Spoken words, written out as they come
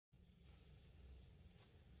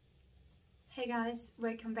Hey guys,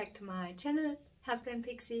 welcome back to my channel,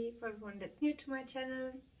 Houseplantpixie. For everyone that's new to my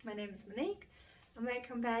channel, my name is Monique and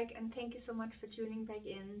welcome back, and thank you so much for tuning back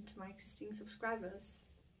in to my existing subscribers.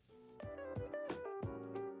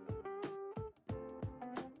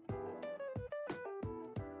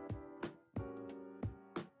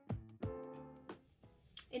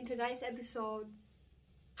 In today's episode,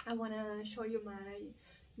 I want to show you my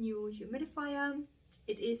new humidifier.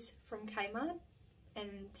 It is from Kmart,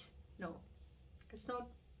 and no, it's not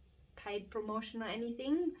paid promotion or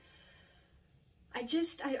anything. I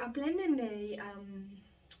blended in the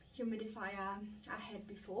humidifier I had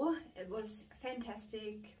before. It was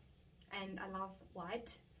fantastic and I love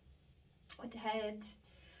white it had.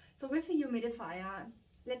 So with a humidifier,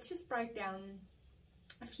 let's just break down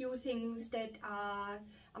a few things that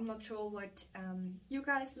I'm not sure what you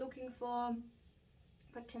guys are looking for,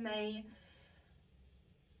 but to me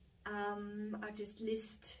I just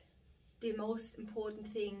list the most important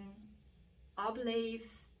thing I believe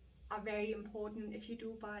are very important if you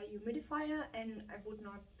do buy a humidifier, and I would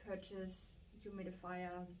not purchase a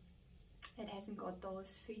humidifier that hasn't got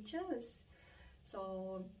those features.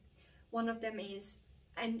 So one of them is,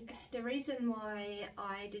 and the reason why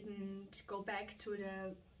I didn't go back to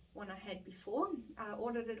the one I had before, I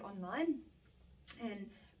ordered it online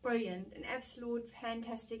and brilliant, an absolute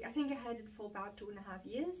fantastic. I think I had it for about 2.5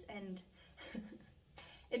 years and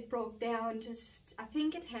it broke down just, I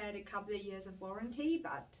think it had a couple of years of warranty,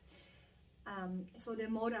 but so the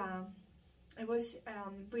motor, it was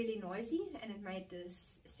really noisy and it made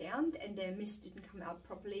this sound and the mist didn't come out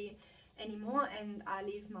properly anymore, and I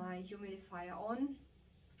leave my humidifier on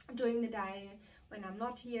during the day when I'm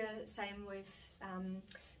not here. Same with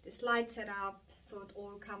this light setup, so it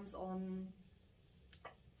all comes on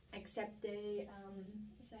except there's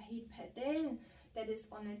a heat pad there that is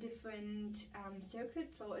on a different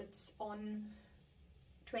circuit, so it's on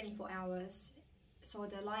 24 hours, so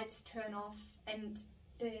the lights turn off, and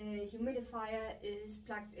the humidifier is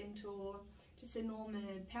plugged into just a normal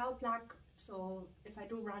power plug, so if I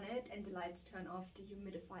do run it and the lights turn off, the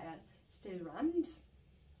humidifier still runs.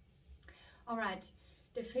 Alright,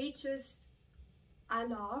 the features I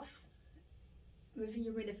love with a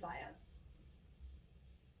humidifier.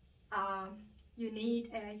 You need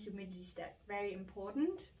a humidity stat, very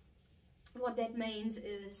important. What that means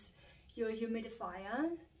is your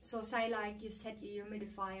humidifier, so say like you set your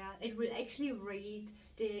humidifier, it will actually read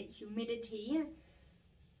the humidity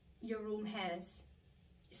your room has.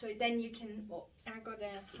 So then you can, oh, I got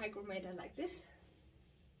a hygrometer like this,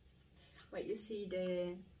 where you see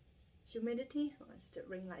the humidity. Oh, it's the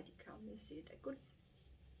ring light, you can't really see it that good.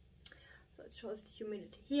 So it shows the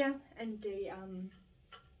humidity here and the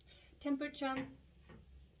temperature.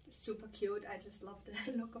 Super cute, I just love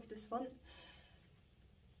the look of this one.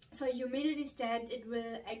 So humidity stat, it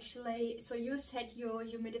will actually, so you set your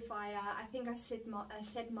humidifier, I think I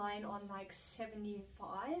set mine on like 75%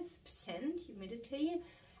 humidity,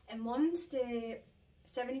 and once the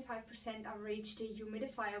 75% are reached, the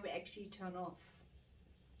humidifier will actually turn off.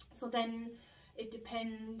 So then it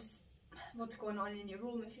depends what's going on in your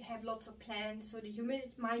room. If you have lots of plants, so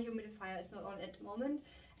my humidifier is not on at the moment,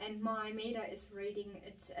 and my meter is reading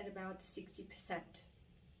it's at about 60%.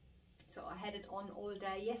 So I had it on all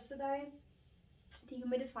day yesterday. The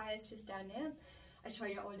humidifier is just down there. I'll show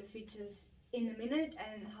you all the features in a minute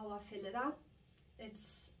and how I fill it up.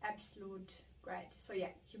 It's absolute great. So yeah,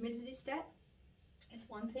 humidity stat is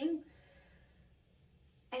one thing,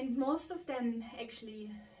 and most of them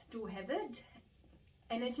actually do have it,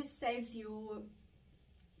 and it just saves you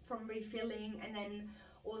from refilling, and then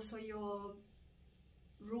also your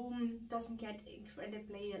room doesn't get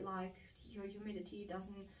incredibly, like your humidity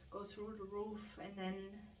doesn't go through the roof, and then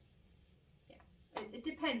yeah, it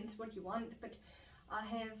depends what you want. But I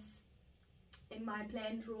have in my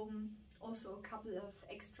plant room also a couple of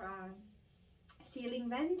extra ceiling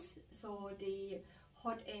vents, so the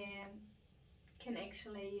hot air can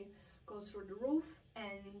actually go through the roof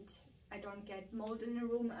and I don't get mold in the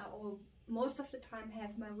room. I most of the time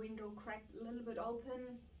have my window cracked a little bit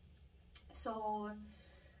open, so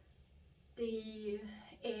the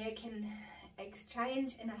air can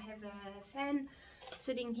exchange, and I have a fan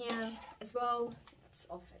sitting here as well. It's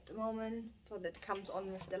off at the moment, so that comes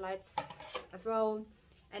on with the lights as well.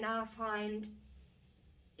 And I find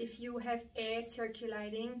if you have air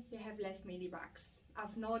circulating, you have less mealybugs.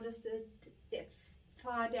 I've noticed that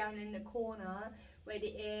far down in the corner where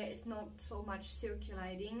the air is not so much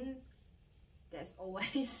circulating, there's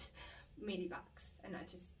always mealybugs, and I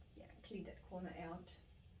just clean that corner out.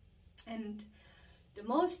 And the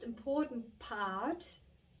most important part,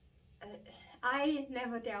 I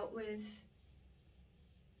never dealt with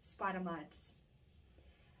spider mites.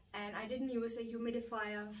 And I didn't use a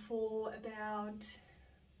humidifier for about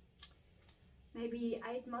maybe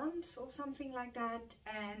 8 months or something like that,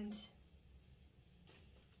 and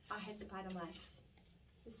I had spider mites.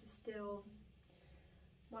 This is still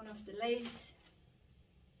one of the lathes.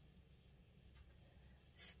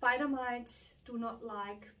 Spider mites do not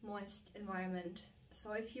like moist environment,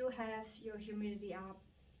 so if you have your humidity up,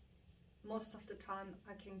 most of the time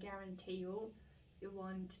I can guarantee you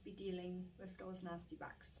won't be dealing with those nasty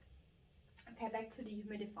bugs. Okay, back to the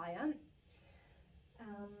humidifier.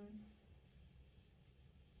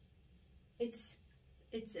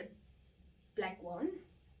 It's a black one,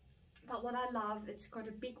 but what I love, it's got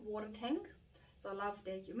a big water tank. So I love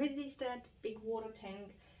the humidity stat, big water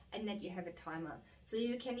tank, and that you have a timer. So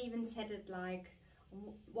you can even set it like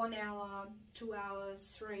 1 hour, 2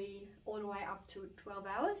 hours, 3, all the way up to 12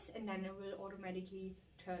 hours, and then it will automatically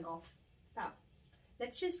turn off. Now,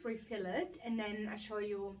 let's just refill it, and then I show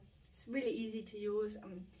you. It's really easy to use.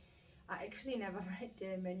 I actually never read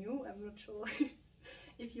the menu. I'm not sure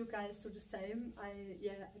if you guys do the same. I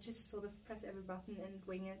just sort of press every button and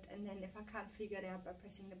wing it, and then if I can't figure it out by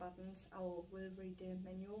pressing the buttons, I will read the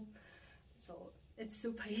menu. So it's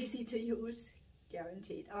super easy to use,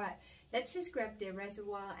 guaranteed. Alright, let's just grab the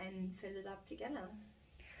reservoir and fill it up together.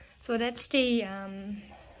 So that's the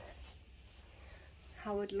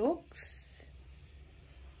how it looks.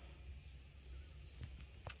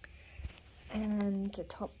 And the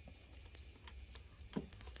top,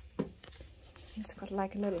 it's got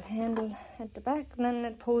like a little handle at the back, and then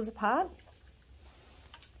it pulls apart.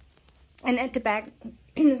 And at the back,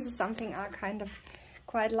 this is something I kind of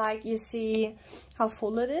quite like. You see how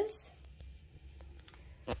full it is.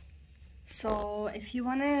 So if you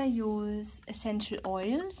want to use essential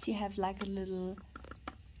oils, you have like a little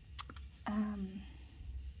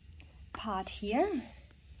part here,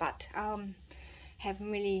 but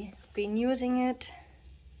haven't really been using it.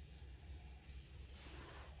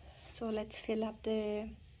 So let's fill up the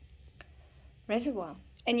reservoir,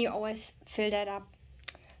 and you always fill that up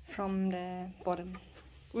from the bottom.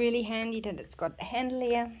 Really handy that it's got a handle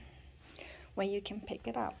here where you can pick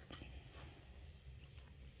it up.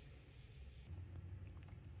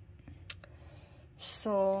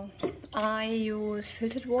 So I use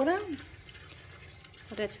filtered water.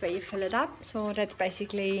 So that's where you fill it up. So that's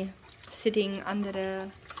basically sitting under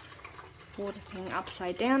the water thing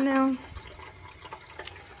upside down now.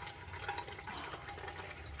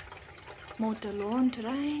 Mowed the lawn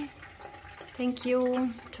today. Thank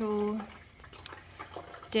you to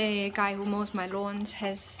the guy who mows my lawns,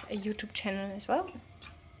 has a YouTube channel as well.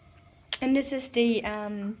 And this is the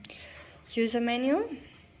user manual.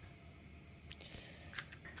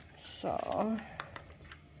 So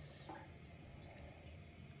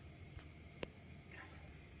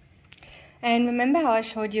and remember how I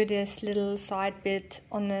showed you this little side bit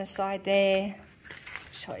on the side there?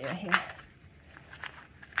 I'll show you here.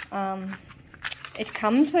 It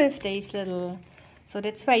comes with these little, so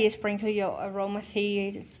that's where you sprinkle your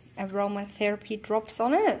aromatherapy drops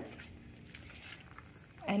on it.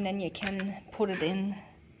 And then you can put it in.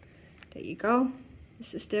 There you go.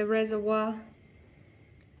 This is the reservoir.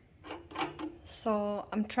 So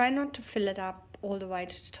I'm trying not to fill it up all the way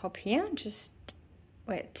to the top here, just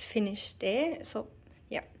where it's finished there. So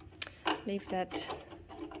yeah, leave that,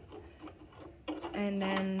 and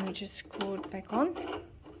then we just screw it back on.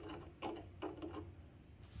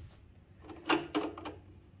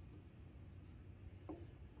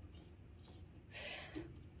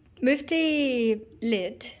 With the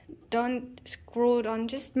lid, don't screw it on,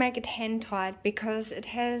 just make it hand tight, because it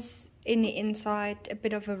has in the inside a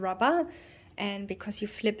bit of a rubber, and because you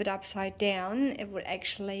flip it upside down, it will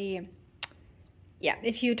actually, yeah,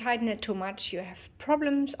 if you tighten it too much, you have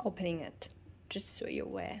problems opening it, just so you're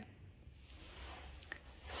aware.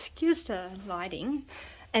 Excuse the lighting.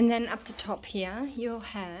 And then up the top here, you'll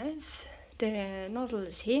have the nozzle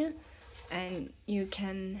is here, and you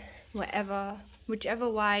can, whichever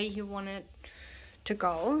way you want it to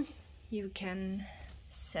go, you can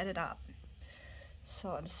set it up.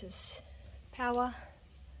 So this is power.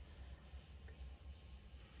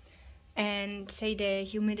 And say the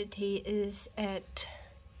humidity is at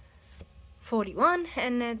 41,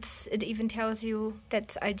 and it even tells you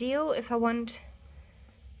that's ideal. If I want,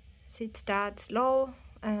 see, it starts low,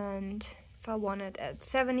 and if I want it at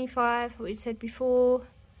 75, what we said before,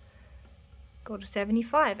 go to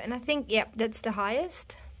 75, and I think, yeah, that's the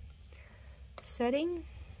highest setting.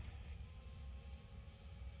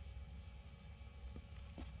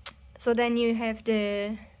 So then you have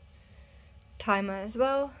the timer as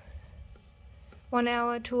well, 1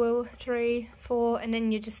 hour, 2, 3, 4, and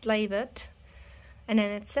then you just leave it, and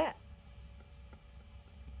then it's set.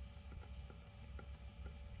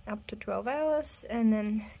 Up to 12 hours, and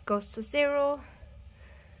then goes to 0.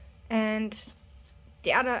 And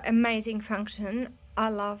the other amazing function I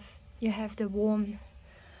love, you have the warm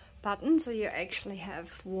button, so you actually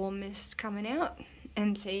have warm mist coming out,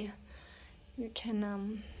 and see, you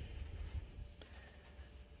can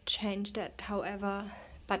change that however,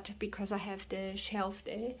 but because I have the shelf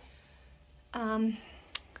there, I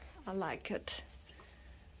like it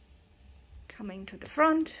coming to the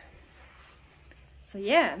front. So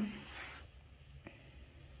yeah,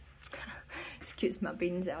 excuse my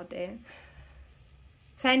beans out there.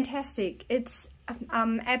 Fantastic. It's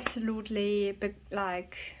absolutely big,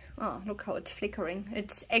 like, oh, look how it's flickering.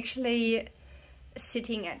 It's actually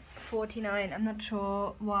sitting at 49. I'm not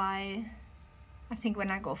sure why. I think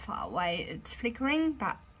when I go far away it's flickering,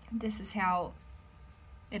 but this is how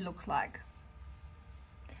it looks like.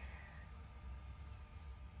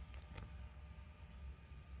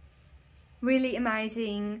 Really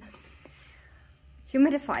amazing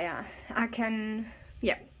humidifier.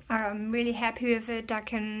 I'm really happy with it. I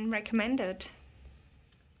can recommend it.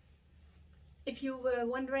 If you were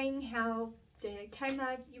wondering how the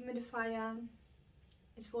Kmart humidifier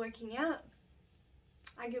is working out,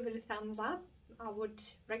 I give it a thumbs up. I would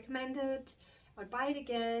recommend it. I would buy it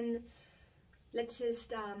again. Let's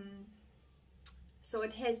just so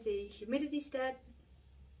it has the humidity step.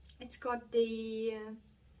 It's got the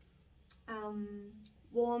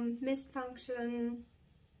warm mist function.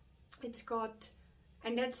 It's got,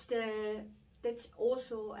 and that's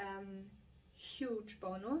also huge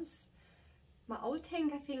bonus. My old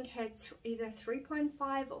tank I think had either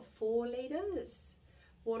 3.5 or 4 liters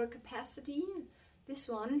water capacity. This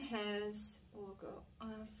one has,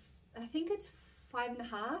 I think it's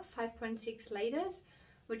 5.6 liters,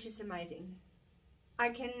 which is amazing. I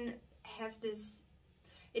can have this,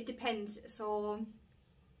 it depends. So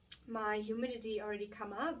my humidity already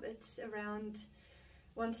come up. It's around,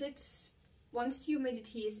 once the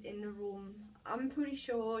humidity is in the room, I'm pretty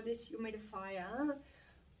sure this humidifier,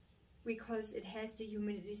 because it has the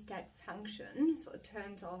humidity stat function, so it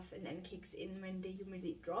turns off and then kicks in when the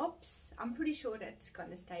humidity drops, I'm pretty sure that's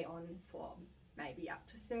gonna stay on for maybe up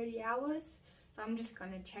to 30 hours. So I'm just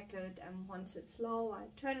gonna check it, and once it's low I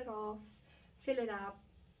turn it off, fill it up.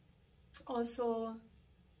 Also,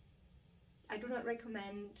 I do not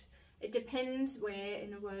recommend, it depends where in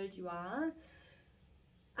the world you are.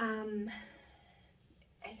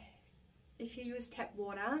 If you use tap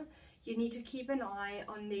water, you need to keep an eye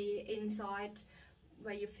on the inside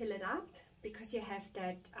where you fill it up, because you have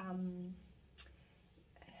that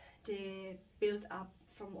the build up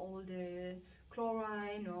from all the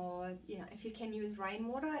chlorine, or if you can use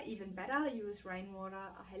rainwater, even better. Use rainwater,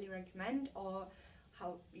 I highly recommend. Or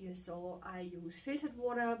how you saw, I use filtered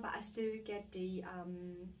water, but I still get the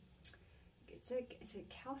is it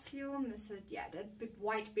calcium? Is it, yeah, that big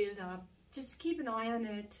white buildup. Just keep an eye on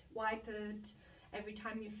it, wipe it every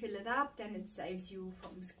time you fill it up, then it saves you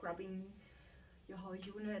from scrubbing your whole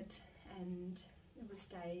unit, and it will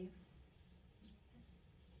stay.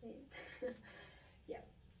 Yeah,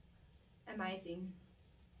 amazing.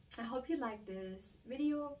 I hope you liked this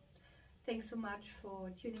video. Thanks so much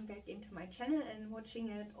for tuning back into my channel and watching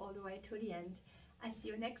it all the way to the end. I see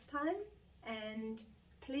you next time, and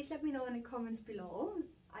please let me know in the comments below.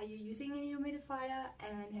 Are you using a humidifier,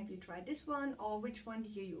 and have you tried this one, or which one do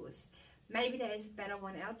you use? Maybe there is a better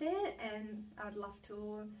one out there, and I would love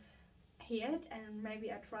to hear it, and maybe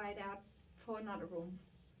I try it out for another room,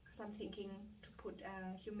 because I'm thinking to put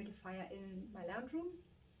a humidifier in my lounge room.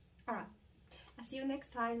 Alright, I'll see you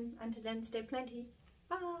next time. Until then, stay plenty.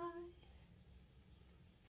 Bye!